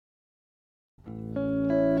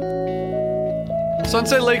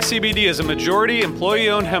Sunset Lake CBD is a majority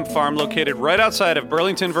employee-owned hemp farm located right outside of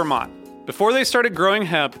Burlington, Vermont. Before they started growing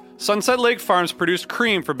hemp, Sunset Lake Farms produced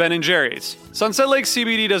cream for Ben & Jerry's. Sunset Lake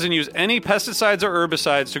CBD doesn't use any pesticides or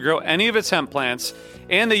herbicides to grow any of its hemp plants,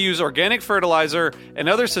 and they use organic fertilizer and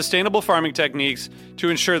other sustainable farming techniques to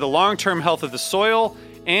ensure the long-term health of the soil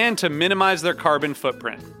and to minimize their carbon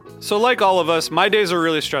footprint. So like all of us, my days are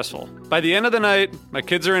really stressful. By the end of the night, my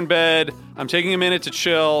kids are in bed, I'm taking a minute to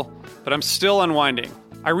chill, but I'm still unwinding.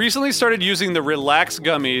 I recently started using the Relax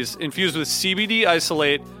gummies infused with CBD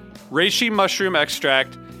isolate, reishi mushroom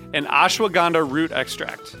extract, and ashwagandha root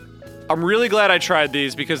extract. I'm really glad I tried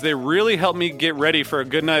these because they really helped me get ready for a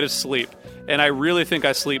good night of sleep, and I really think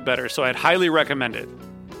I sleep better, so I'd highly recommend it.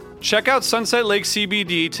 Check out Sunset Lake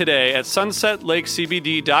CBD today at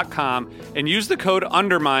sunsetlakecbd.com and use the code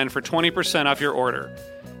UNDERMINE for 20% off your order.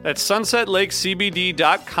 That's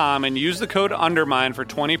sunsetlakecbd.com and use the code UNDERMINE for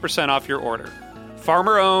 20% off your order.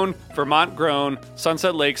 Farmer-owned, Vermont-grown,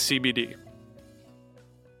 Sunset Lake CBD.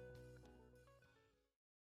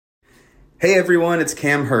 Hey everyone, it's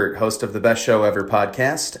Cam Hurt, host of the Best Show Ever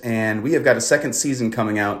podcast, and we have got a second season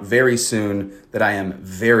coming out very soon that I am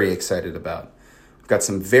very excited about. We've got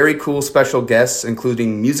some very cool special guests,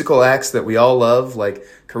 including musical acts that we all love, like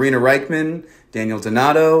Karina Reichman, Daniel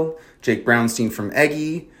Donato, Jake Brownstein from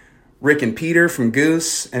Eggy, Rick and Peter from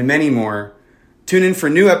Goose, and many more. Tune in for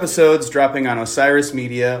new episodes dropping on Osiris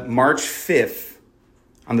Media March 5th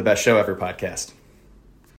on the Best Show Ever podcast.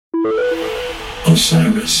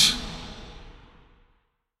 Osiris.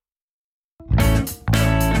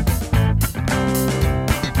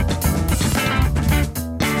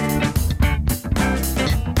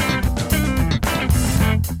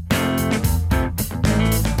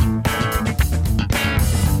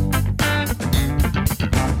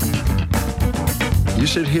 You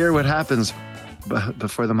should hear what happens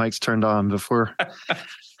before the mic's turned on. Before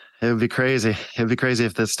it would be crazy. It'd be crazy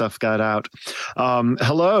if this stuff got out.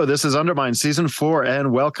 Hello, this is Undermine Season 4,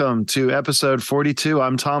 and welcome to episode 42.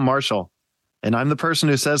 I'm Tom Marshall, and I'm the person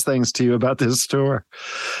who says things to you about this tour.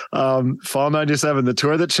 Fall 97, the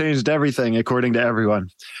tour that changed everything, according to everyone.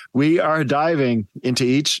 We are diving into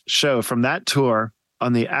each show from that tour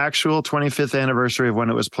on the actual 25th anniversary of when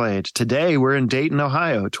it was played. Today, we're in Dayton,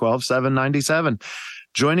 Ohio, 12/7/97.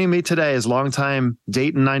 Joining me today is longtime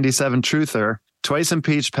Dayton 97 truther, twice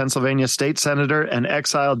impeached Pennsylvania state senator and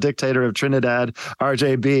exiled dictator of Trinidad,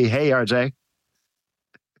 RJB. Hey, RJ.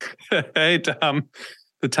 Hey, Tom.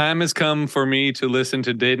 The time has come for me to listen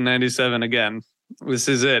to Dayton 97 again. This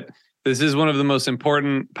is it. This is one of the most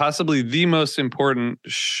important, possibly the most important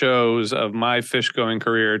shows of my fish-going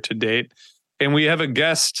career to date. And we have a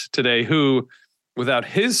guest today who, without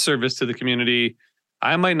his service to the community,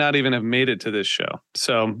 I might not even have made it to this show.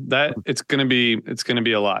 So that it's gonna be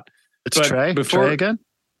a lot. It's Trey. Trey again?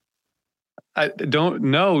 I don't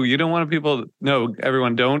know. You don't want people. No,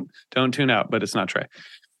 everyone, don't tune out. But it's not Trey.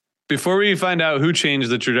 Before we find out who changed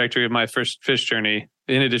the trajectory of my first fish journey,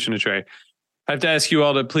 in addition to Trey, I have to ask you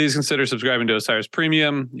all to please consider subscribing to Osiris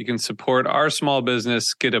Premium. You can support our small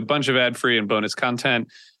business, get a bunch of ad-free and bonus content.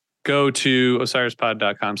 Go to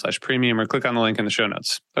osirispod.com/premium or click on the link in the show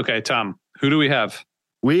notes. Okay, Tom, who do we have?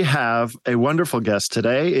 We have a wonderful guest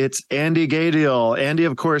today. It's Andy Gadiel. Andy,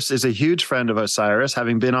 of course, is a huge friend of Osiris,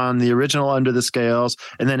 having been on the original Under the Scales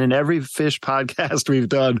and then in every fish podcast we've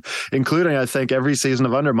done, including, I think, every season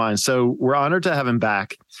of Undermine. So we're honored to have him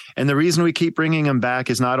back. And the reason we keep bringing him back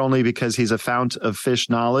is not only because he's a fount of fish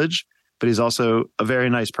knowledge, but he's also a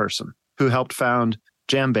very nice person who helped found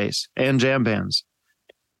Jambase and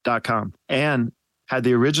jambands.com and had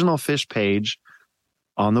the original fish page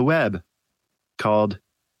on the web called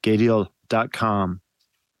Gadiel.com.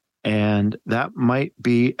 And that might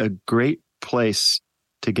be a great place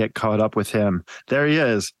to get caught up with him. There he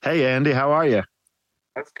is. Hey, Andy, how are you?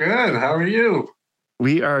 That's good. How are you?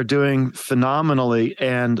 We are doing phenomenally.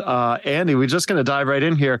 And Andy, we're just going to dive right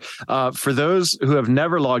in here. For those who have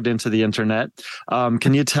never logged into the internet,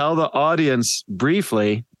 can you tell the audience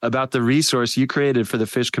briefly about the resource you created for the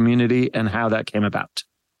fish community and how that came about?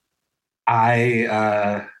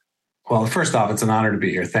 Well, first off, it's an honor to be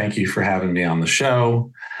here. Thank you for having me on the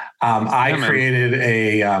show. I created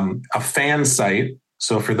a fan site.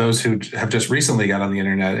 So for those who have just recently got on the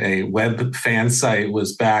internet, a web fan site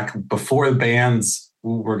was back before the bands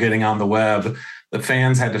were getting on the web. The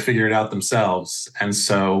fans had to figure it out themselves. And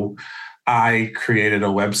so I created a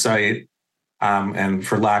website, and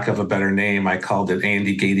for lack of a better name, I called it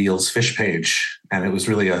Andy Gadiel's Fish Page. And it was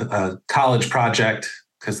really a college project,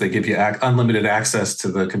 because they give you unlimited access to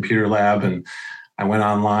the computer lab. And I went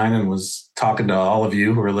online and was talking to all of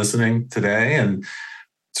you who are listening today and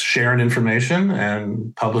sharing information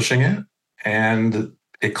and publishing it. And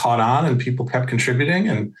it caught on and people kept contributing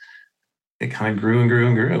and it kind of grew and grew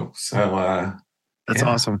and grew. So that's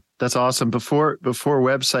awesome. That's awesome. Before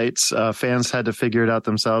websites, fans had to figure it out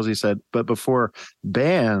themselves, he said. But before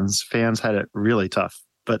bands, fans had it really tough.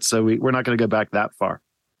 But so we're not going to go back that far.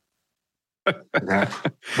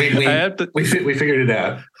 We figured it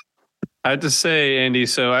out. I have to say, Andy,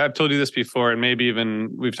 so I've told you this before, and maybe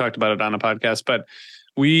even we've talked about it on a podcast, but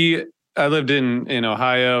I lived in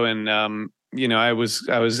Ohio, and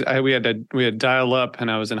we had dial up,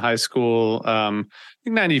 and I was in high school. I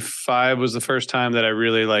think 95 was the first time that I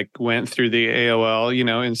really went through the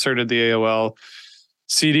AOL, inserted the AOL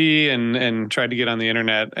CD and tried to get on the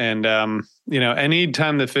internet. And, any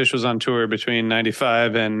time that Phish was on tour between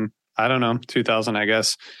 95 and 2000, I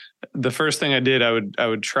guess, the first thing I did, I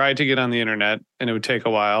would try to get on the internet, and it would take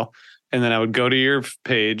a while. And then I would go to your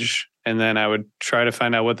page, and then I would try to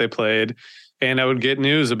find out what they played, and I would get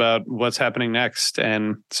news about what's happening next.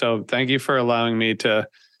 And so thank you for allowing me to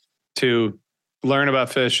learn about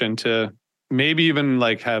Phish and to maybe even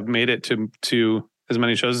have made it to as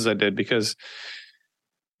many shows as I did, because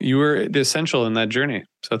you were essential in that journey.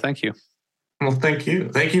 So thank you. Well, thank you.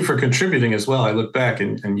 Thank you for contributing as well. I look back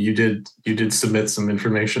and you did submit some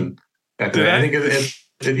information back then. I think I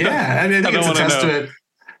think it's a testament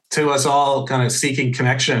to us all kind of seeking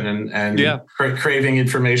connection and craving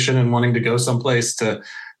information and wanting to go someplace to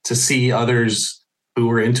see others who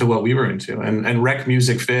were into what we were into. And Rec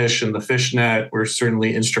Music Phish and the Fishnet were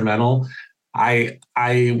certainly instrumental. I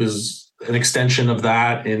was an extension of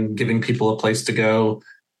that in giving people a place to go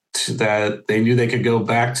that they knew they could go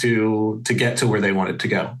back to get to where they wanted to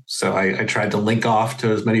go. So I tried to link off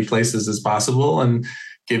to as many places as possible and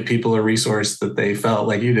give people a resource that they felt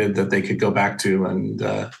like you did that they could go back to and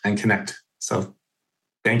connect. So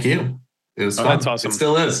thank you. It was fun. That's awesome. It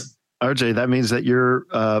still is. RJ, that means that your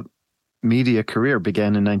media career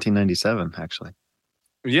began in 1997, actually.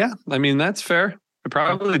 Yeah, that's fair. It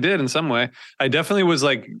probably did in some way. I definitely was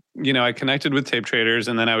I connected with tape traders,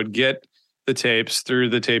 and then I would get the tapes through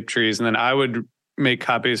the tape trees, and then I would make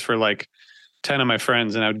copies for 10 of my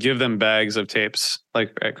friends, and I would give them bags of tapes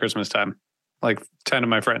at Christmas time. 10 of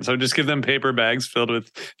my friends. I would just give them paper bags filled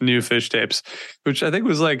with new Phish tapes, which I think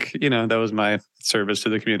was that was my service to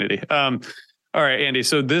the community. All right, Andy.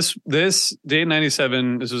 So this Date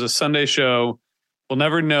 97, this was a Sunday show. We'll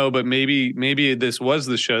never know, but maybe this was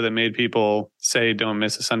the show that made people say, don't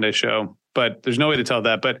miss a Sunday show, but there's no way to tell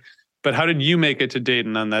that. But how did you make it to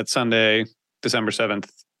Dayton on that Sunday, December 7th,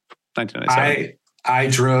 1997? I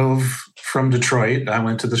drove from Detroit. I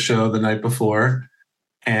went to the show the night before,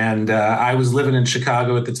 and I was living in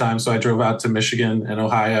Chicago at the time. So I drove out to Michigan and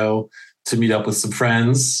Ohio to meet up with some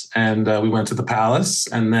friends, and we went to the Palace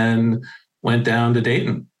and then went down to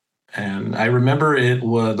Dayton. And I remember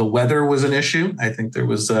the weather was an issue. I think there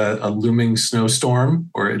was a looming snowstorm,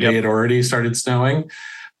 or it had already started snowing.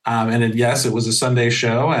 It was a Sunday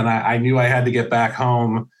show, and I knew I had to get back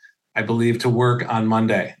home, I believe, to work on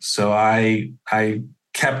Monday. So I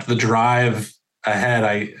kept the drive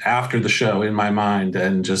ahead after the show in my mind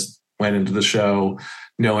and just went into the show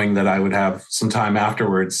knowing that I would have some time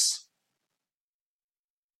afterwards.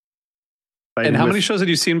 And how many shows had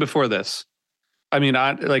you seen before this?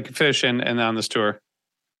 Phish and on this tour?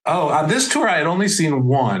 Oh, on this tour, I had only seen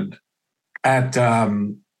one at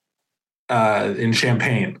in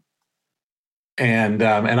Champaign, and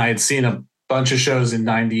I had seen a bunch of shows in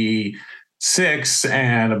 '96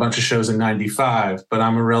 and a bunch of shows in '95. But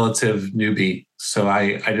I'm a relative newbie, so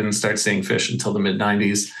I didn't start seeing Phish until the mid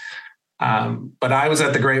 '90s. But I was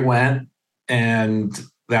at the Great Went, and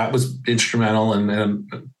that was instrumental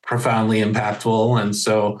and profoundly impactful. And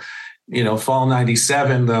so, fall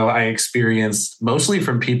 '97, though, I experienced mostly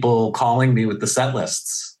from people calling me with the set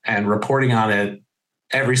lists and reporting on it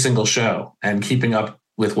every single show and keeping up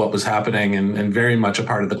with what was happening and very much a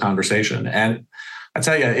part of the conversation. And I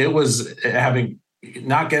tell you, it was having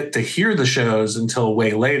not get to hear the shows until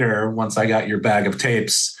way later, once I got your bag of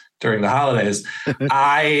tapes during the holidays. It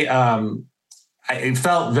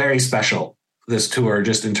felt very special, this tour,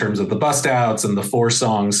 just in terms of the bust outs and the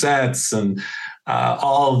 4-song sets and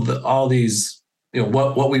all these,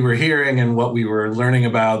 what we were hearing and what we were learning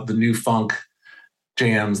about the new funk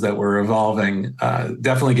jams that were evolving,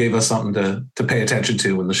 definitely gave us something to pay attention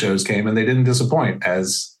to when the shows came, and they didn't disappoint,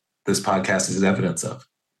 as this podcast is evidence of.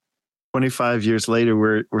 25 years later,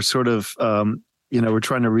 we're sort of, we're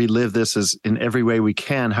trying to relive this as in every way we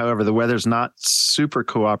can. However, the weather's not super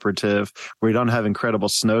cooperative. We don't have incredible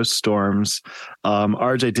snowstorms.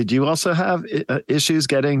 RJ, did you also have issues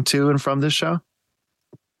getting to and from this show?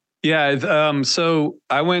 Yeah. So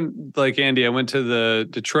I went, like Andy, I went to the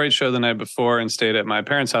Detroit show the night before and stayed at my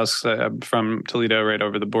parents' house. I'm from Toledo, right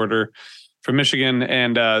over the border from Michigan.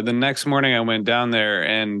 And the next morning I went down there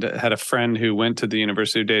and had a friend who went to the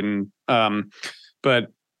University of Dayton.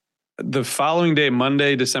 But the following day,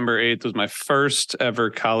 Monday, December 8th, was my first ever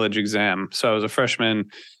college exam. So I was a freshman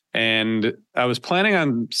and I was planning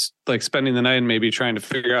on like spending the night and maybe trying to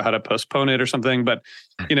figure out how to postpone it or something. But,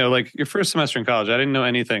 like your first semester in college, I didn't know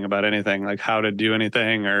anything about anything, like how to do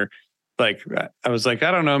anything, or like, I was like,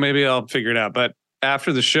 I don't know, maybe I'll figure it out. But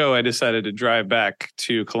after the show, I decided to drive back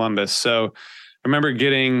to Columbus. So I remember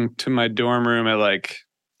getting to my dorm room at like,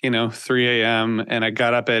 3 a.m. and I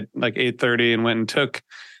got up at like 8:30 and went and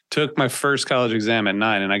took my first college exam at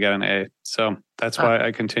 9 and I got an A. So that's why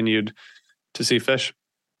I continued to see Phish,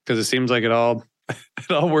 because it seems like it all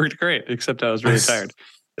worked great, except I was really tired.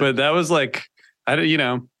 But that was like,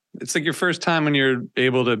 it's like your first time when you're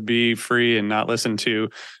able to be free and not listen to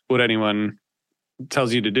what anyone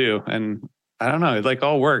tells you to do. And I don't know, it like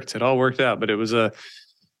all worked. It all worked out, but it was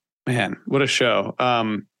man, what a show.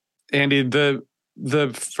 Andy,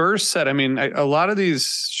 the first set, I mean, a lot of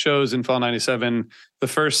these shows in Fall 97, the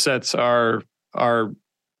first sets are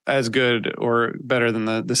as good or better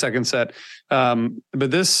than the second set. But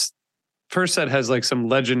this first set has like some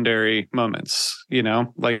legendary moments,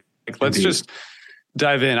 like let's Indeed. just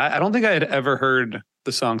dive in. I don't think I had ever heard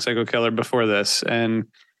the song Psycho Killer before this. And,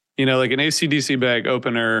 like an AC/DC bag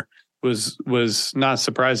opener was not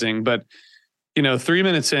surprising, but 3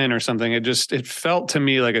 minutes in or something, it felt to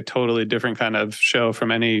me like a totally different kind of show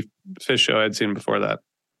from any Phish show I'd seen before that.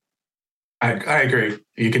 I agree.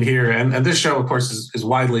 You can hear, and this show, of course, was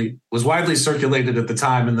widely circulated at the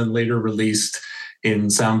time, and then later released in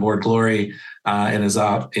soundboard glory, and is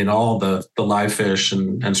out in all the live Phish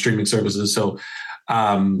and streaming services. So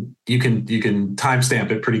you can timestamp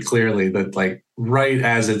it pretty clearly that like right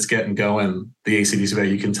as it's getting going, the AC/DC bag,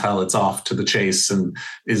 you can tell it's off to the chase and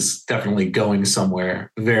is definitely going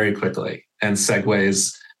somewhere very quickly and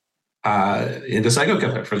segues into Psycho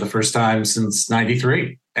Killer for the first time since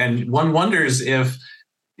 '93. And one wonders if,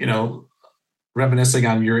 reminiscing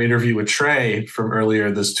on your interview with Trey from earlier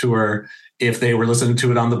this tour, if they were listening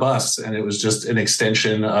to it on the bus and it was just an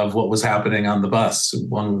extension of what was happening on the bus.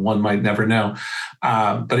 One might never know.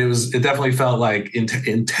 But it definitely felt like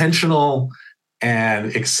intentional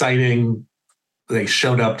and exciting. They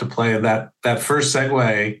showed up to play that first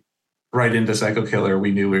segue right into Psycho Killer.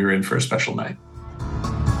 We knew we were in for a special night.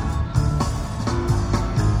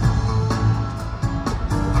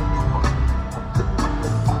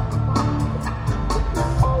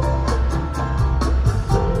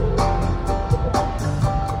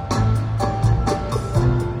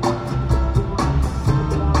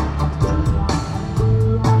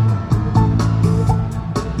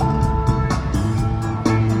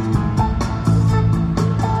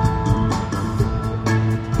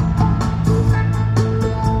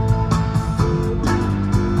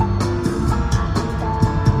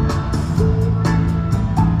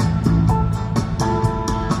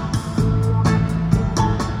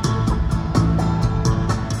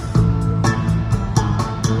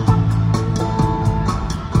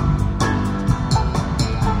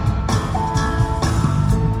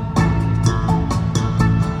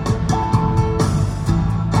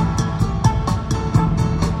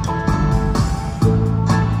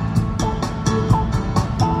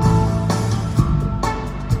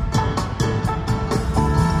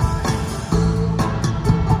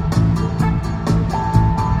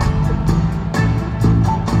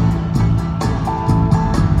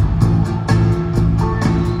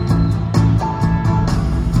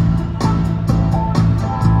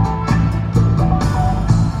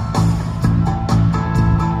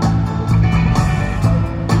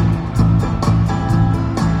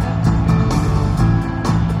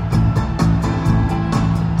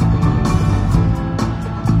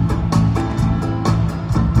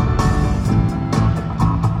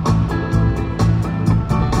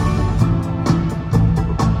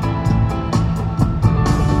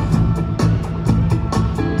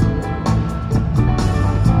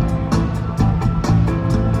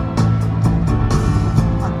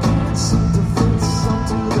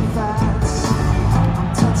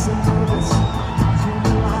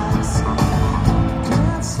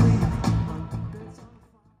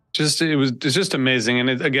 It's just amazing. And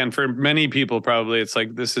again, for many people, probably it's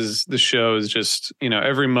like, the show is just,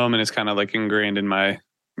 every moment is kind of like ingrained in my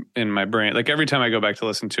brain. Like every time I go back to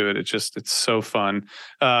listen to it, it's so fun.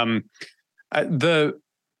 The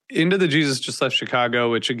Into the Jesus Just Left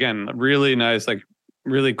Chicago, which again, really nice, like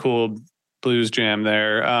really cool blues jam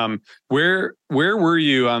there. Where were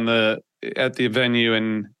you at the venue,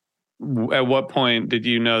 and at what point did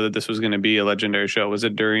you know that this was going to be a legendary show? Was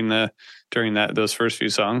it during those first few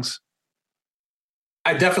songs?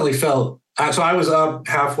 I definitely felt so. I was up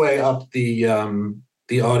halfway up the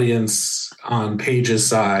audience on Paige's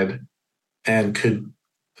side, and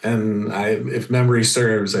if memory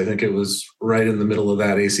serves, I think it was right in the middle of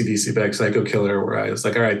that AC/DC Bag Psycho Killer, where I was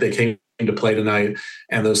like, all right, they came to play tonight,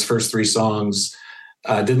 and those first three songs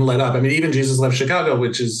didn't let up. I mean, even Jesus Left Chicago,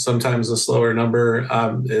 which is sometimes a slower number,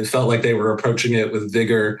 it felt like they were approaching it with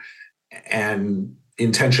vigor and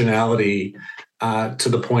intentionality to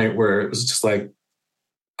the point where it was just like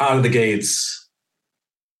out of the gates,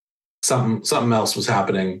 something else was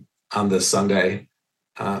happening on this Sunday.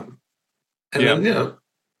 Then,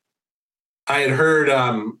 I had heard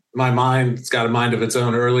My Mind's Got a Mind of Its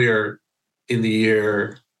Own earlier in the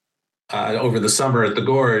year over the summer at the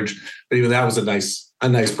Gorge, but even that was a nice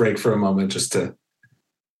break for a moment, just to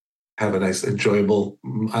have a nice, enjoyable.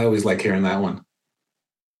 I always like hearing that one.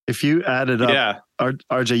 If you added up,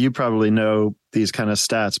 RJ, you probably know these kind of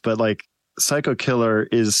stats, but like Psycho Killer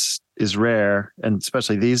is rare, and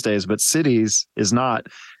especially these days, but Cities is not.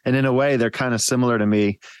 And in a way, they're kind of similar to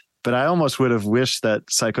me. But I almost would have wished that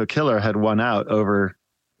Psycho Killer had won out over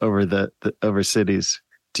Cities.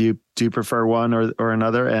 Do you prefer one or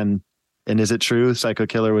another? And is it true Psycho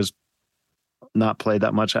Killer was not played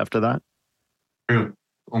that much after that? True.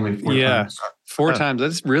 Only four times. Four times.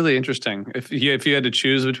 That's really interesting. If you had to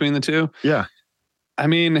choose between the two. Yeah. I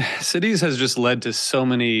mean, Cities has just led to so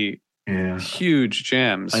many huge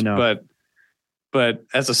jams. I know. But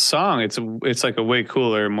as a song, it's like a way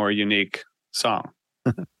cooler, more unique song.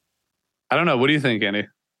 I don't know. What do you think, Andy?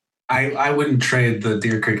 I wouldn't trade the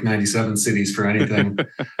Deer Creek 97 Cities for anything. But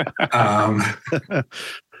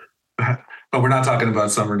we're not talking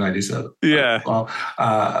about summer 97. Yeah. Well,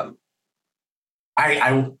 I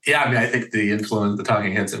think the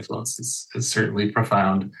Talking Heads influence is certainly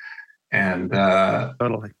profound, and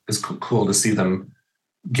totally, it's cool to see them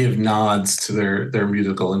give nods to their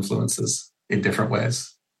musical influences in different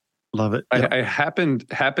ways. Love it. Yep. I happened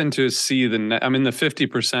to see I'm in the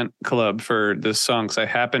 50% club for this song. So I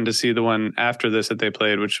happened to see the one after this that they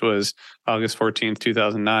played, which was August 14th,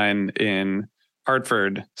 2009 in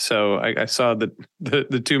Hartford. So I saw the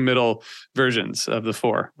two middle versions of the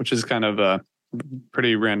four, which is kind of a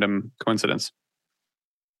pretty random coincidence.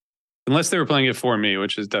 Unless they were playing it for me,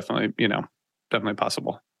 which is definitely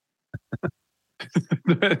possible.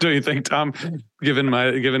 Don't you think, Tom? Given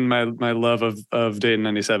my love of Dayton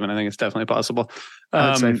 97, I think it's definitely possible.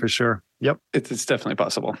 I'd say for sure. Yep, it's definitely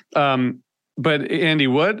possible. But Andy,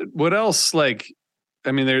 what else? Like,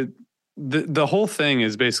 I mean, the whole thing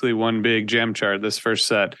is basically one big jam chart. This first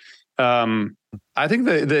set, I think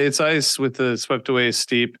the It's Ice with the Swept Away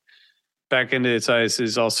Steep back into It's Ice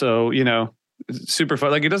is also super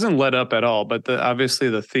fun. Like, it doesn't let up at all, but obviously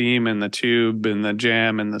the theme and the tube and the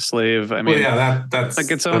jam and the slave. I mean, that's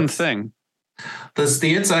like its own thing. The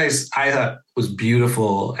It's Ice I thought was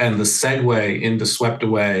beautiful, and the segue into Swept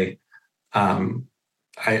Away,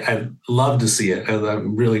 I love to see it. I'm a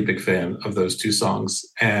really big fan of those two songs,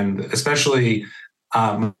 and especially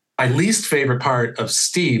my least favorite part of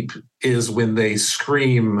Steep is when they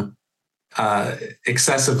scream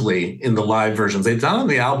excessively in the live versions. They've done on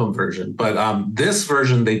the album version, but this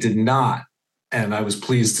version they did not, and I was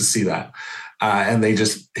pleased to see that. And they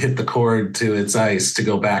just hit the chord to It's Ice to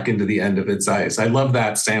go back into the end of It's Ice. I love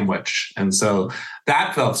that sandwich, and so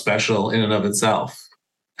that felt special in and of itself.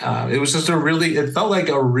 It was just it felt like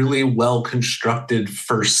a really well constructed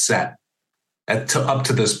first set up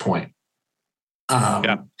to this point.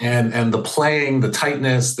 And the playing, the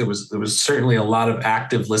tightness, there was certainly a lot of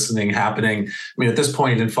active listening happening. I mean, at this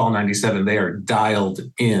point in Fall 97, they are dialed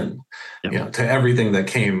in, to everything that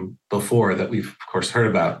came before that we've of course heard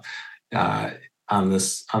about on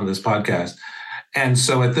this podcast. And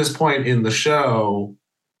so at this point in the show,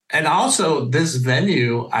 and also this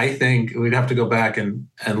venue, I think we'd have to go back and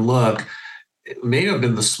look, it may have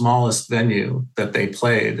been the smallest venue that they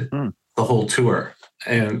played the whole tour.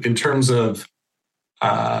 And in terms of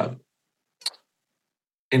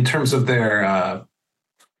their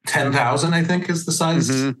 10,000, I think is the size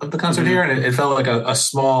of the concert here. And it felt like a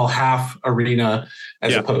small half arena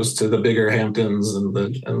as opposed to the bigger Hamptons and the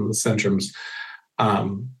Centrums.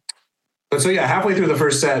 But so, halfway through the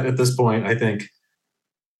first set at this point, I think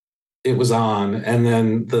it was on. And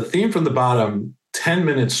then the theme from the bottom, 10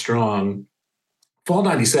 minutes strong, Fall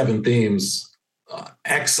 97 themes,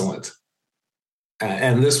 excellent.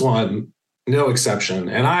 And this one, no exception.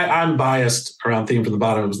 And I'm biased around Theme from the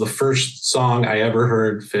Bottom. It was the first song I ever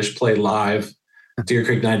heard Phish play live. Deer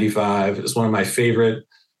Creek 95 is one of my favorite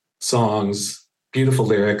songs. Beautiful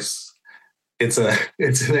lyrics. It's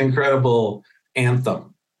an incredible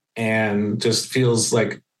anthem and just feels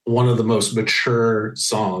like one of the most mature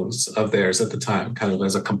songs of theirs at the time, kind of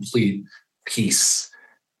as a complete piece.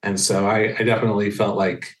 And so I definitely felt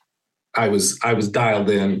like I was dialed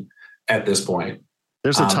in at this point.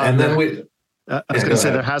 There's a top. And then I was going to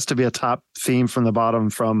say there has to be a top theme from the bottom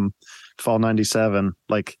from Fall 97,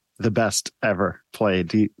 like the best ever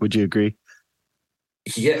played. Would you agree?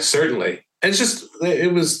 Yes, certainly. It's just, they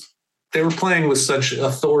were playing with such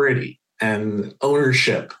authority and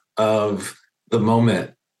ownership of the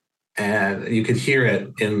moment. And you could hear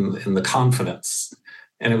it in the confidence.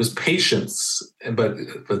 And it was patience, but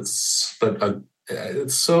it's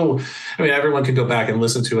so, I mean, everyone could go back and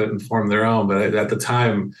listen to it and form their own. But at the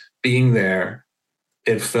time, being there,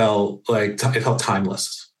 it felt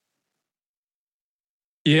timeless.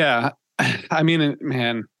 Yeah. I mean,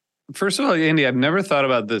 man, first of all, Andy, I've never thought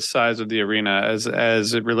about the size of the arena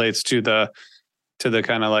as it relates to the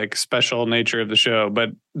kind of like special nature of the show, but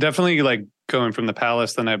definitely like going from the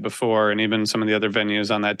Palace the night before and even some of the other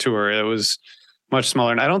venues on that tour, it was much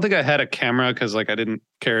smaller. And I don't think I had a camera because like I didn't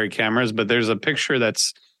carry cameras, but there's a picture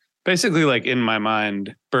that's basically like in my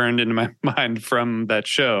mind, burned into my mind from that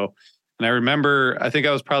show. And I remember, I think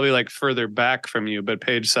I was probably like further back from you, but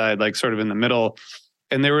Page side, like sort of in the middle.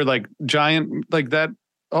 And they were like giant, like that,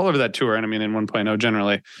 all over that tour. And I mean, in 1.0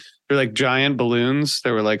 generally, they're like giant balloons.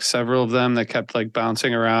 There were like several of them that kept like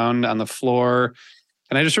bouncing around on the floor.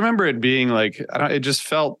 And I just remember it being like, it just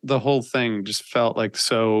felt, the whole thing just felt like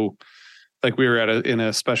so, like we were in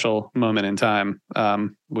a special moment in time,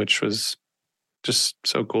 which was just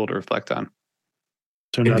so cool to reflect on.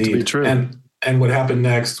 Turned out to be true. And what happened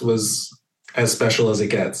next was as special as it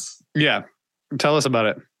gets. Yeah. Tell us about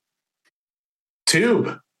it.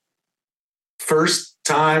 Tube. First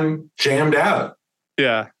time jammed out.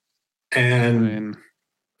 Yeah. And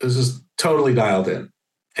it was just totally dialed in.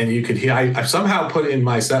 And you could hear, I somehow put in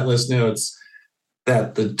my set list notes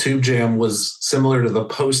that the Tube jam was similar to the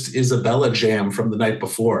post Isabella jam from the night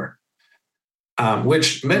before,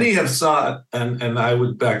 which many have thought, and I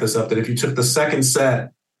would back this up, that if you took the second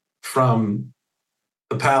set from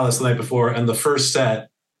the Palace the night before and the first set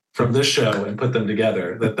from this show and put them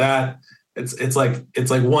together, that it's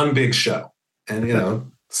like one big show.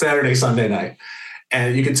 And, Saturday, Sunday night.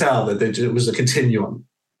 And you could tell that it was a continuum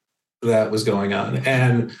that was going on.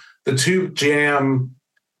 And the Tube jam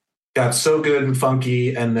got so good and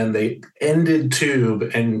funky, and then they ended Tube,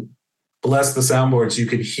 and bless the soundboards, you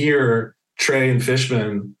could hear Trey and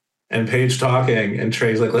Fishman and Paige talking, and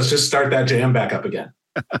Trey's like, let's just start that jam back up again.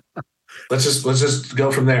 let's just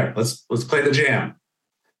go from there. Let's play the jam.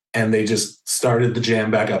 And they just started the jam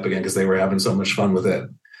back up again because they were having so much fun with it.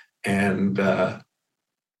 And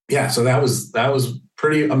so that was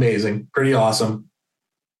pretty amazing, pretty awesome.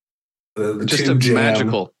 The just Tube jam.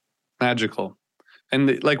 magical.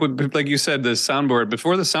 And like you said, the soundboard,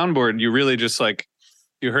 before the soundboard, you really just like,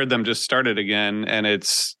 you heard them just start it again. And it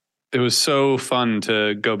was so fun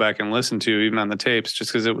to go back and listen to, even on the tapes,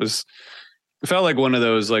 just because it felt like one of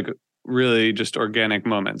those like really just organic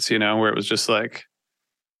moments, where it was just like,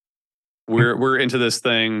 we're into this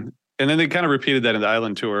thing. And then they kind of repeated that in the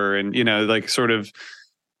Island tour, and, like sort of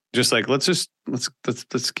just like, let's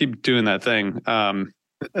keep doing that thing.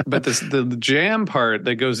 But the jam part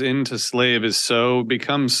that goes into Slave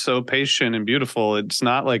becomes so patient and beautiful. It's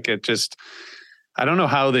not like it just, I don't know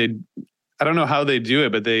how they do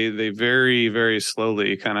it, but they very, very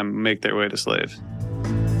slowly kind of make their way to Slave.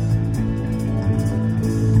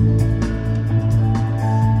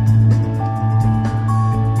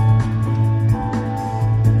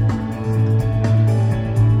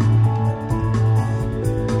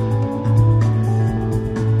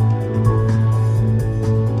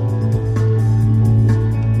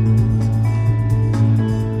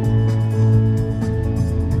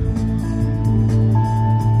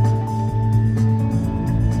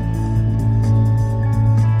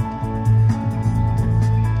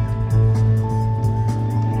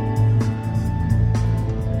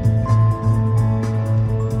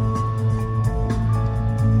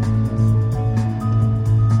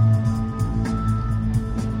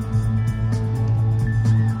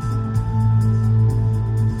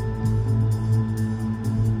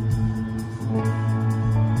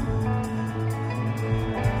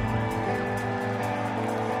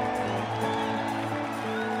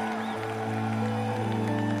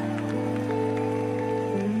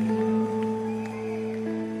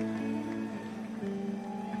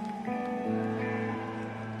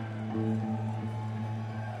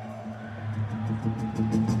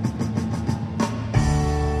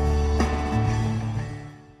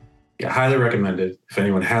 Yeah, highly recommended. If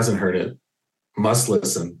anyone hasn't heard it, must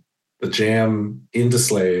listen. The jam into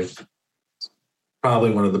Slave, probably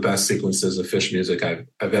one of the best sequences of Phish music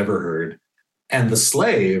I've ever heard. And the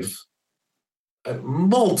Slave,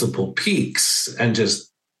 multiple peaks and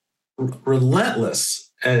just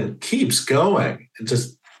relentless and keeps going.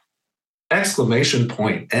 Just exclamation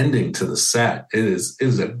point ending to the set. It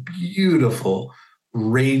is a beautiful,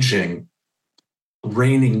 raging,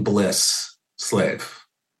 raining bliss Slave.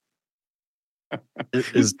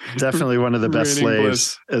 It is definitely one of the best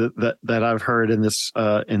Slaves that I've heard in this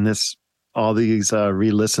all these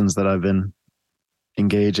re-listens that I've been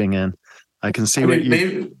engaging in. I can see what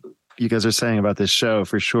you guys are saying about this show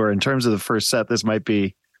for sure. In terms of the first set, this might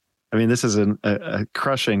be, this is a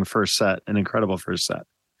crushing first set, an incredible first set.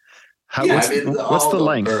 What's the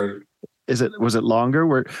length? Was it longer?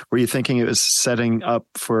 Were you thinking it was setting up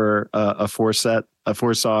for a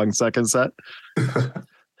 4-song second set?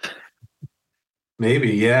 Maybe,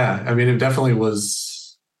 yeah. It definitely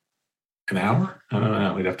was an hour. I don't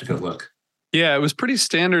know. We'd have to go look. Yeah, it was pretty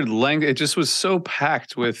standard length. It just was so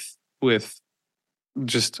packed with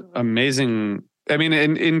just amazing.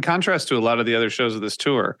 In contrast to a lot of the other shows of this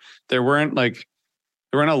tour, there weren't a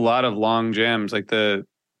lot of long jams. Like the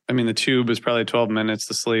Tube was probably 12 minutes.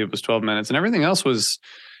 The Slave was 12 minutes, and everything else was,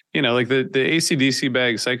 like the AC/DC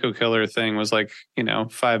Bag Psycho Killer thing was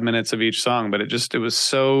 5 minutes of each song, but it was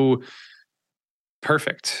so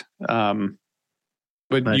perfect. But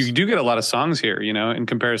nice. You do get a lot of songs here, in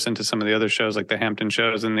comparison to some of the other shows like the Hampton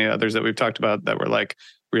shows and the others that we've talked about that were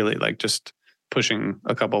really just pushing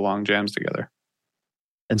a couple long jams together.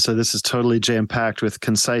 And so this is totally jam-packed with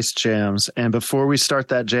concise jams. And before we start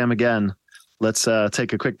that jam again, let's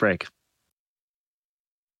take a quick break.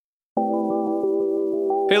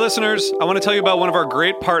 Hey listeners, I want to tell you about one of our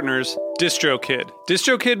great partners, DistroKid.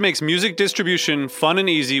 DistroKid makes music distribution fun and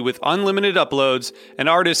easy with unlimited uploads and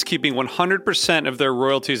artists keeping 100% of their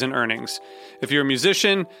royalties and earnings. If you're a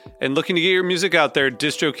musician and looking to get your music out there,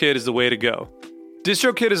 DistroKid is the way to go.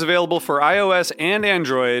 DistroKid is available for iOS and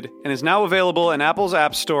Android and is now available in Apple's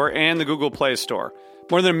App Store and the Google Play Store.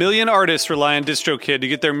 More than 1 million artists rely on DistroKid to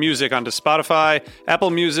get their music onto Spotify, Apple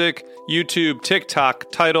Music, YouTube, TikTok,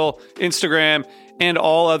 Tidal, Instagram, and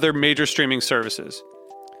all other major streaming services.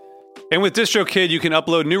 And with DistroKid, you can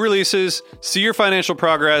upload new releases, see your financial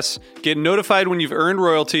progress, get notified when you've earned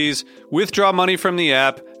royalties, withdraw money from the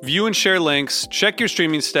app, view and share links, check your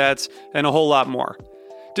streaming stats, and a whole lot more.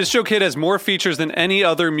 DistroKid has more features than any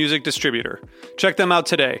other music distributor. Check them out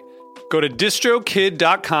today. Go to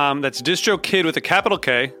distrokid.com, that's distrokid with a capital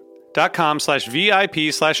K,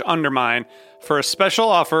 .com/VIP/undermine for a special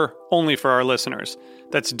offer only for our listeners.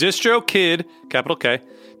 That's distrokid, capital K,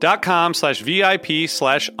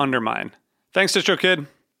 .com/VIP/undermine. Thanks, DistroKid.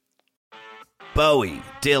 Bowie,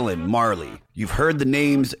 Dylan, Marley. You've heard the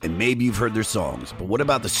names and maybe you've heard their songs, but what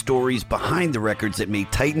about the stories behind the records that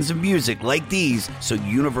made titans of music like these so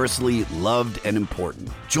universally loved and important?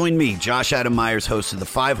 Join me, Josh Adam Myers, host of The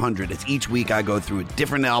 500, as each week I go through a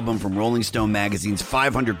different album from Rolling Stone magazine's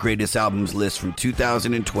 500 Greatest Albums list from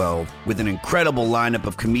 2012 with an incredible lineup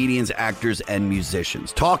of comedians, actors, and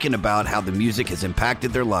musicians talking about how the music has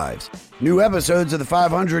impacted their lives. New episodes of The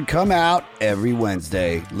 500 come out every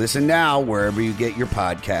Wednesday. Listen now wherever you get your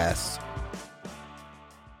podcasts.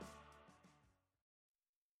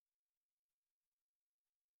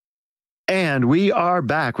 And we are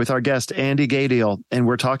back with our guest, Andy Gadiel, and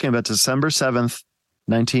we're talking about December 7th,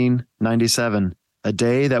 1997, a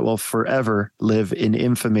day that will forever live in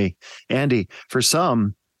infamy. Andy, for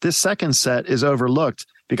some, this second set is overlooked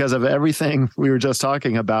because of everything we were just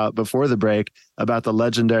talking about before the break about the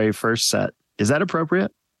legendary first set. Is that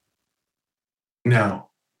appropriate? No.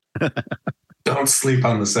 Don't sleep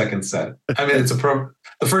on the second set. The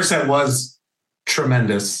first set was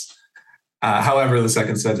tremendous. However, the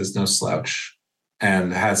second set is no slouch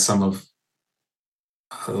and has some of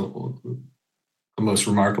the most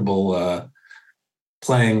remarkable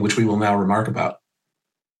playing, which we will now remark about.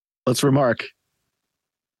 Let's remark.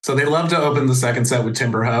 So they love to open the second set with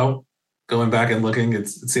Timber Ho. Going back and looking, it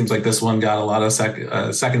seems like this one got a lot of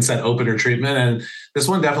second set opener treatment. And this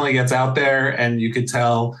one definitely gets out there, and you could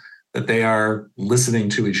tell that they are listening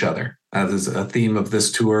to each other. There's a theme of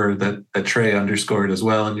this tour that Trey underscored as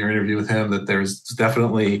well in your interview with him, that there's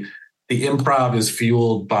definitely the improv is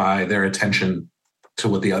fueled by their attention to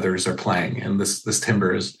what the others are playing. And this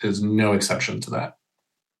Timber is no exception to that.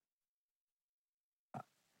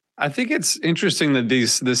 I think it's interesting that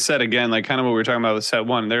this set, again, like kind of what we were talking about with set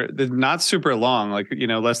one, they're not super long,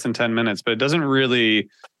 less than 10 minutes, but it doesn't really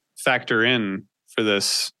factor in for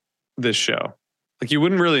this show. Like you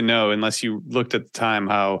wouldn't really know unless you looked at the time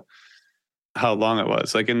how how long it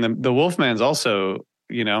was. Like in the Wolfman's also,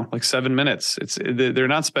 like 7 minutes. They're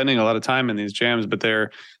not spending a lot of time in these jams, but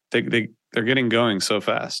they're getting going so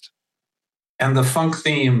fast. And the funk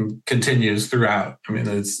theme continues throughout. I mean,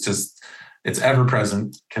 it's ever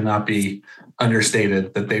present, cannot be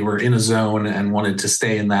understated that they were in a zone and wanted to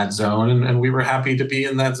stay in that zone. And we were happy to be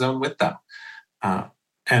in that zone with them.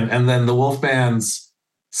 And then the Wolfman's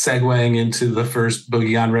segueing into the first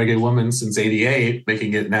Boogie on Reggae Woman since '88,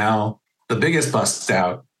 making it now the biggest bust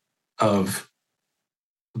out of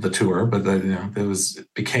the tour. But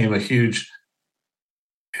it became a huge,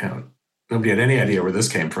 nobody had any idea where this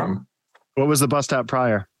came from. What was the bust out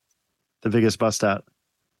prior? The biggest bust out?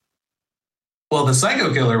 Well, the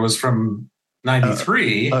Psycho Killer was from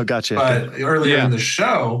 93. Oh, gotcha. But earlier in the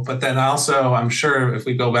show. But then also, I'm sure if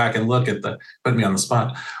we go back and look at put me on the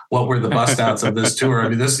spot, what were the bust outs of this tour? I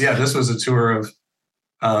mean, this was a tour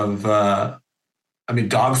of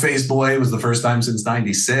Dog-Faced Boy was the first time since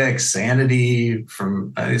 96. Sanity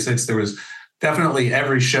from 96. There was definitely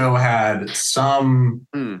every show had some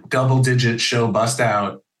double-digit show bust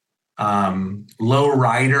out. Low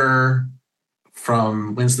Rider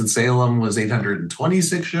from Winston-Salem was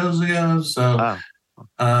 826 shows ago. So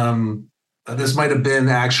this might have been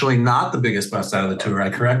actually not the biggest bust out of the tour. I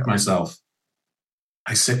correct myself.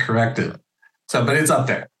 I sit corrected. So, but it's up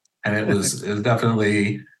there. And it was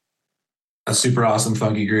definitely a super awesome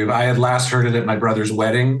funky groove. I had last heard it at my brother's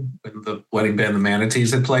wedding when the wedding band, the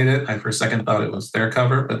Manatees, had played it. I for a second thought it was their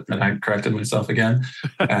cover, but then I corrected myself again.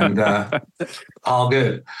 And all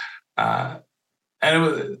good. And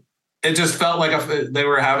it just felt like they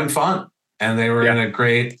were having fun, and they were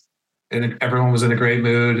everyone was in a great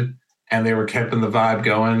mood, and they were keeping the vibe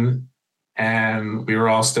going, and we were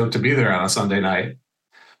all stoked to be there on a Sunday night.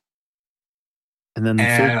 And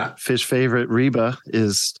then Fish favorite Reba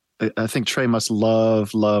is, I think Trey must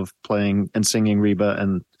love playing and singing Reba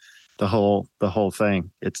and the whole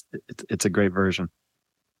thing. It's a great version.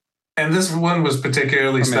 And this one was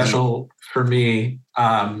particularly special for me.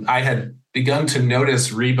 I had begun to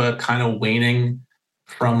notice Reba kind of waning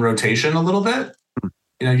from rotation a little bit.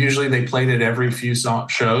 Usually they played it every few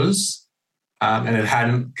shows, and it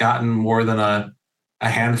hadn't gotten more than a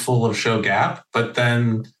handful of show gap. But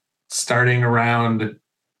then starting around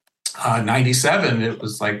 97, it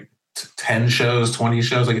was like 10 shows, 20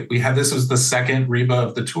 shows. Like this was the second Reba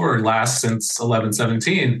of the tour, last since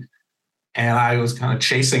 11-17. And I was kind of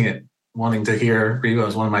chasing it, wanting to hear Reba. It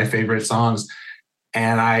was one of my favorite songs.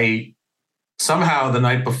 And I somehow the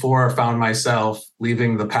night before found myself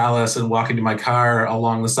leaving the Palace and walking to my car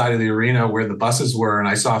along the side of the arena where the buses were. And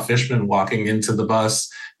I saw Fishman walking into the bus.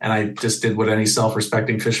 And I just did what any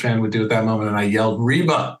self-respecting Fish fan would do at that moment. And I yelled,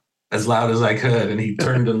 "Reba," as loud as I could. And he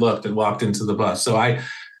turned and looked and walked into the bus. So I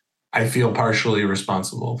feel partially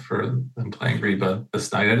responsible for them playing Reba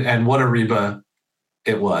this night. And what a Reba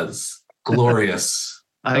it was. Glorious.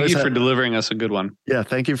 Thank you for delivering us a good one. Yeah,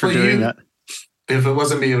 thank you for doing that. If it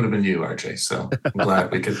wasn't me, it would have been you, RJ. So I'm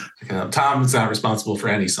glad we could help. Tom's not responsible for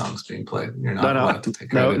any songs being played. You're not allowed to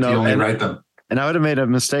take credit. You only write them. And I would have made a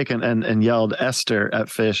mistake and yelled Esther at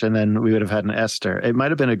Fish, and then we would have had an Esther. It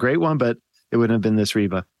might have been a great one, but it wouldn't have been this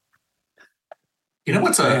Reba. You know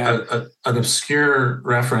what's an obscure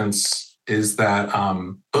reference is that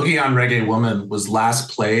Boogie on Reggae Woman was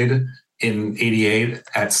last played in '88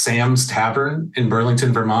 at Sam's Tavern in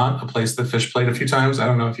Burlington, Vermont, a place that Fish played a few times. I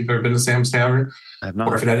don't know if you've ever been to Sam's Tavern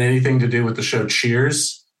or if it had anything to do with the show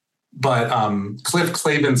Cheers. But Cliff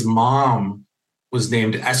Clavin's mom was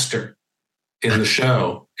named Esther in the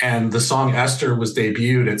show. And the song Esther was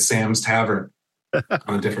debuted at Sam's Tavern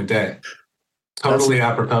on a different day. Totally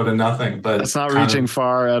apropos to nothing. But that's not reaching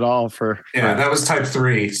far at all for... Yeah, that was type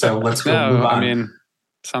 3. So let's go move on. I mean,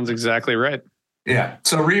 sounds exactly right. Yeah.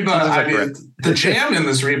 So Reba, the jam in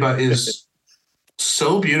this Reba is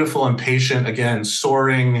so beautiful and patient. Again,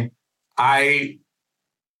 soaring. I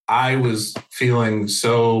was feeling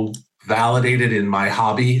so validated in my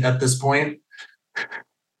hobby at this point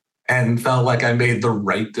and felt like I made the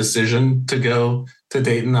right decision to go to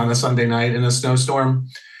Dayton on a Sunday night in a snowstorm.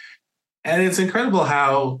 And it's incredible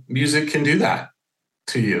how music can do that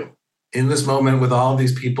to you in this moment with all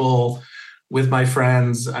these people, with my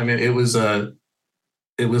friends. I mean, it was an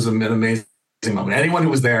amazing moment. Anyone who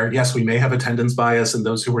was there, yes, we may have attendance bias, and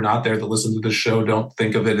those who were not there that listen to the show don't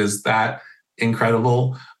think of it as that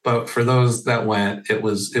incredible. But for those that went, it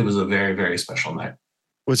was a very, very special night.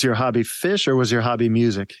 Was your hobby Fish, or was your hobby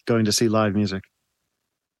music, going to see live music?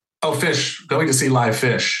 Oh, Fish, going to see live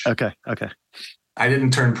Fish. Okay. I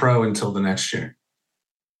didn't turn pro until the next year.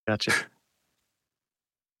 Gotcha.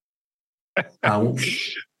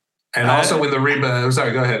 And also with the Reba, I'm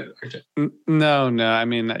sorry, go ahead. No. I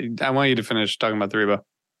mean, I want you to finish talking about the Reba.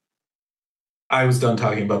 I was done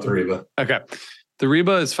talking about the Reba. Okay. The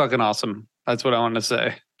Reba is fucking awesome. That's what I want to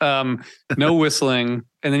say. No whistling.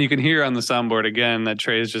 And then you can hear on the soundboard again that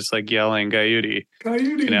Trey's just like yelling Coyote.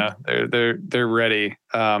 You know, they're ready.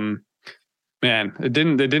 Man, they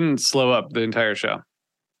didn't slow up the entire show.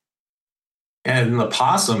 And the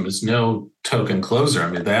Possum is no token closer. I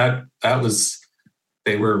mean,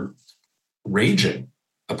 they were raging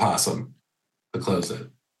the Possum to close it.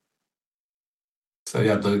 So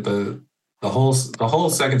yeah, the whole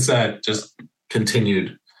second set just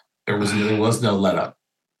continued. There was no let up.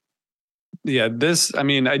 Yeah,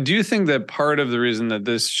 I do think that part of the reason that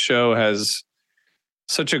this show has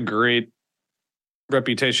such a great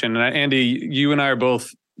reputation, and Andy, you and I are both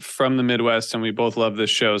from the Midwest and we both love this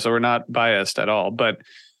show, so we're not biased at all. But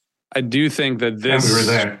I do think that this... And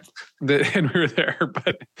we were there.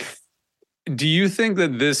 But do you think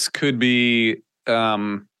that this could be...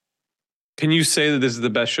 can you say that this is the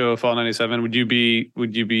best show of Fall 97? Would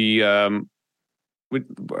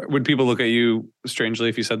people look at you strangely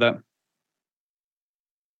if you said that?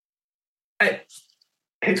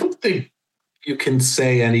 I don't think you can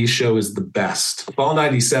say any show is the best. Fall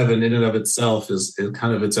 97 in and of itself is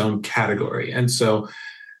kind of its own category. And so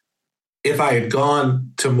if I had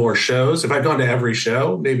gone to more shows, if I'd gone to every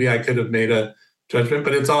show, maybe I could have made a judgment,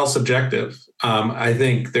 but it's all subjective. I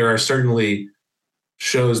think there are certainly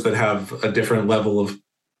shows that have a different level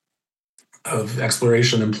of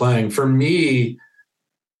exploration and playing. For me,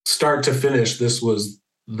 start to finish, this was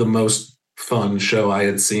the most fun show I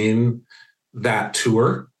had seen that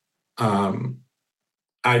tour. I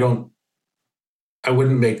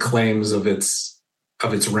wouldn't make claims of its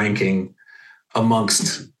ranking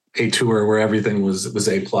amongst a tour where everything was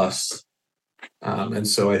A+. And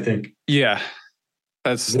so I think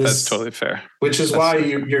that's totally fair. Which is why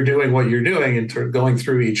you're doing what you're doing and going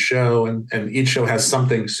through each show, and each show has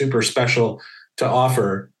something super special to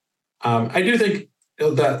offer. I do think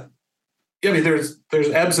that. I mean, there's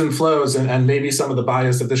ebbs and flows, and maybe some of the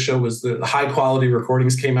bias of this show was the high quality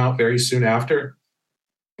recordings came out very soon after.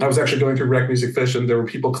 I was actually going through Rec Music Fish, and there were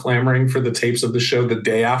people clamoring for the tapes of the show the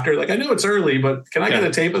day after. Like, I know it's early, but can I get a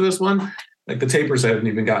tape of this one? Like, the tapers hadn't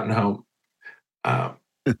even gotten home.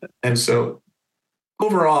 And so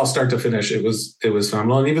overall, start to finish, it was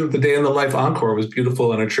phenomenal. And even the Day in the Life encore was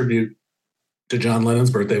beautiful, and a tribute to John Lennon's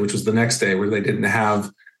birthday, which was the next day, where they didn't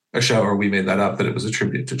have a show, or we made that up, that it was a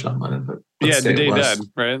tribute to John Lennon. But yeah, the day died,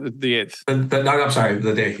 right? The 8th. But no, I'm sorry,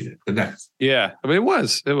 the day he did, the next. Yeah, I mean, it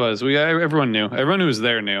was. Everyone knew. Everyone who was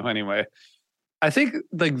there knew anyway. I think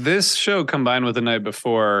like this show combined with the night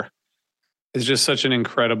before is just such an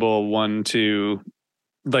incredible one to,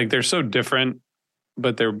 like, they're so different,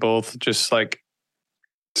 but they're both just like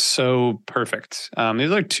so perfect. These are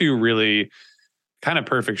like two really kind of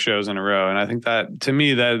perfect shows in a row. And I think that, to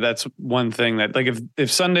me, that's one thing that, like,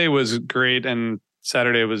 if Sunday was great and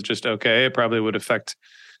Saturday was just okay, it probably would affect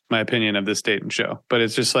my opinion of this date and show. But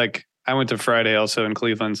it's just like, I went to Friday also in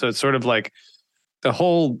Cleveland. So it's sort of like the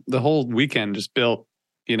whole weekend just built,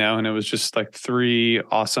 you know, and it was just like 3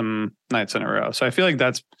 awesome nights in a row. So I feel like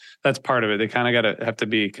that's part of it. They kind of have to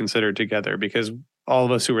be considered together, because all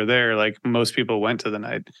of us who were there, like, most people went to the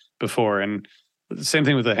night before. And the same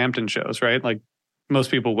thing with the Hampton shows, right? Like,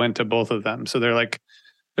 most people went to both of them. So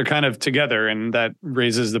they're kind of together, and that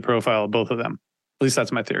raises the profile of both of them. At least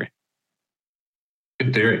that's my theory.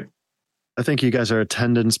 Good theory. I think you guys are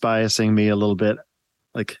attendance biasing me a little bit,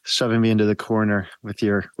 like shoving me into the corner with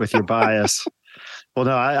your bias. Well,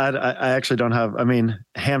 no, I actually don't have, I mean,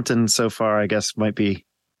 Hampton so far, I guess, might be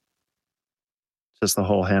just the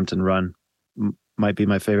whole Hampton run might be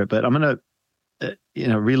my favorite, but I'm going to,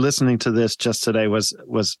 re-listening to this just today was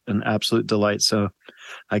an absolute delight. So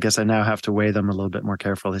I guess I now have to weigh them a little bit more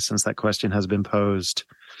carefully since that question has been posed.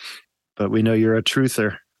 But we know you're a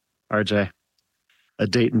truther, RJ, a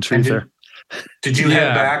Dayton truther. Did you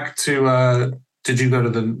head back to? Did you go to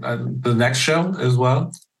the next show as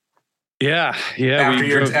well? Yeah.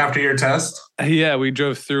 After your test. Yeah, we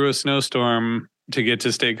drove through a snowstorm to get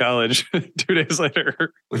to State College 2 days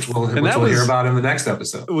later, which we'll hear about in the next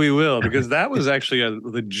episode. We will, because that was actually a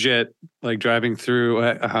legit, like, driving through.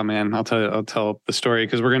 Oh man, I'll tell the story,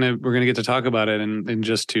 because we're gonna get to talk about it in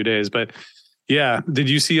just 2 days. But yeah, did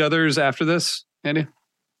you see others after this, Andy?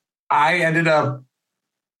 I ended up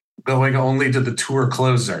going only to the tour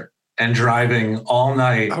closer and driving all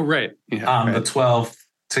night. Oh right, the 12th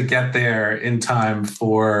to get there in time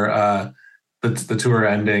for the tour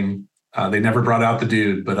ending. They never brought out the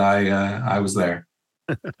dude, but I was there.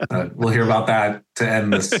 We'll hear about that to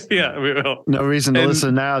end this. Yeah, we will. No reason to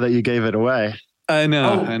listen now that you gave it away. I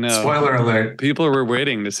know. Spoiler alert. People were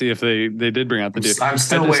waiting to see if they did bring out the dude. I'm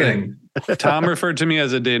still waiting. Tom referred to me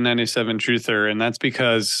as a Day 97 truther, and that's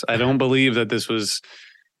because I don't believe that this was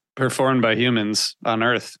performed by humans on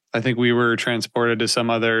Earth. I think we were transported to some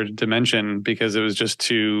other dimension because it was just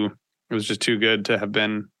too good to have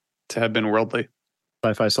been worldly.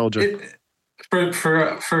 Sci-fi soldier.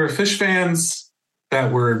 For Fish fans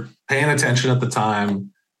that were paying attention at the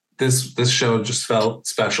time, this show just felt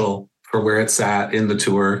special for where it sat in the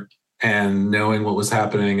tour and knowing what was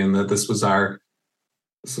happening, and that this was our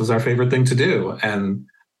favorite thing to do. And,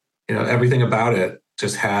 everything about it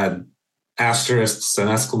just had asterisks and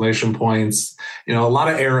exclamation points, a lot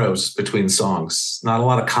of arrows between songs, not a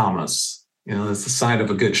lot of commas. It's the sign of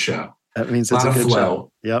a good show. That means it's a good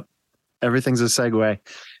show. Yep. Everything's a segue.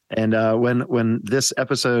 And when this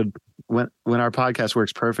episode, when our podcast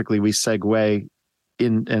works perfectly, we segue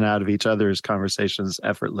in and out of each other's conversations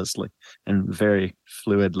effortlessly and very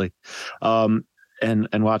fluidly. And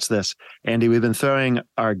watch this, Andy, we've been throwing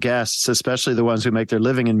our guests, especially the ones who make their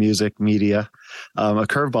living in music media, a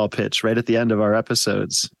curveball pitch right at the end of our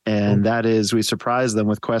episodes. And that is, we surprise them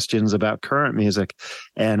with questions about current music.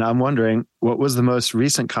 And I'm wondering, what was the most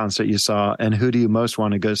recent concert you saw, and who do you most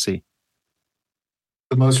want to go see?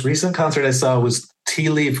 The most recent concert I saw was Tea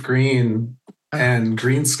Leaf Green and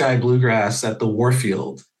Green Sky Bluegrass at the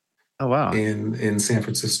Warfield. Oh, wow. In San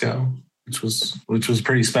Francisco, which was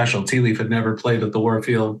pretty special. Tea Leaf had never played at the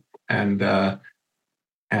Warfield, and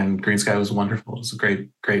Green Sky was wonderful. It was a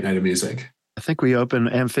great night of music. I think we opened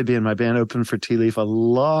Amphibian, my band, opened for Tea Leaf a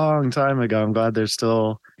long time ago. I'm glad they're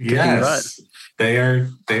still kicking butt. They are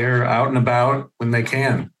out and about when they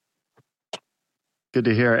can. Good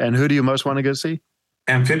to hear. And who do you most want to go see?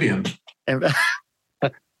 Amphibian.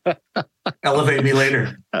 Elevate Me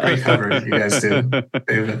Later. Great cover you guys do.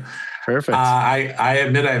 Perfect. I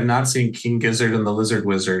admit I have not seen King Gizzard and the Lizard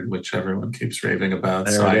Wizard, which everyone keeps raving about.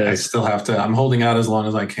 There so I still have to. I'm holding out as long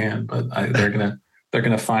as I can, but they're gonna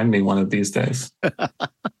find me one of these days.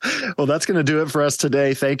 Well, that's gonna do it for us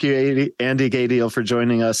today. Thank you, Andy Gadiel, for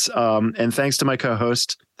joining us, and thanks to my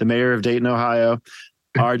co-host, the mayor of Dayton, Ohio,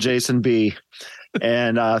 R. Jason B.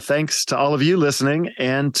 And thanks to all of you listening,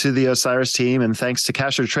 and to the Osiris team, and thanks to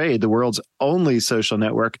Cash or Trade, the world's only social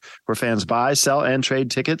network where fans buy, sell, and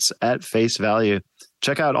trade tickets at face value.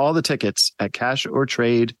 Check out all the tickets at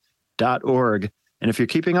cashaortrade.org. And if you're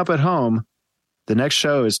keeping up at home, the next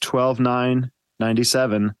show is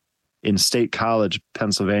 12/9/97 in State College,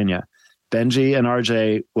 Pennsylvania. Benji and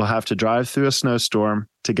RJ will have to drive through a snowstorm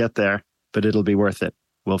to get there, but it'll be worth it.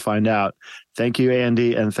 We'll find out. Thank you,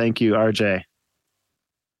 Andy, and thank you, RJ.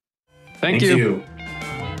 Thank you.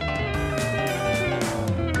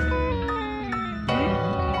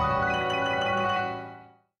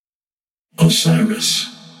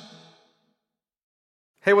 Osiris.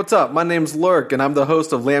 Hey, what's up? My name's Lurk, and I'm the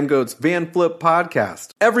host of Lambgoat's Van Flip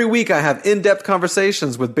podcast. Every week I have in-depth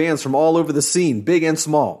conversations with bands from all over the scene, big and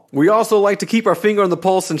small. We also like to keep our finger on the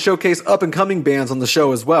pulse and showcase up-and-coming bands on the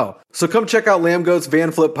show as well. So come check out Lambgoat's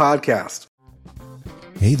Van Flip podcast.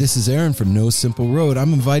 Hey, this is Aaron from No Simple Road.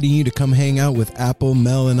 I'm inviting you to come hang out with Apple,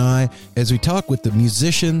 Mel, and I as we talk with the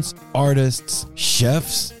musicians, artists,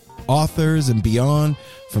 chefs, authors, and beyond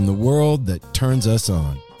from the world that turns us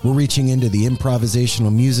on. We're reaching into the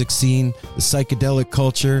improvisational music scene, the psychedelic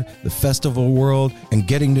culture, the festival world, and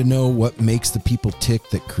getting to know what makes the people tick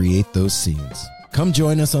that create those scenes. Come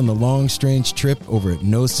join us on the long, strange trip over at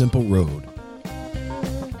No Simple Road.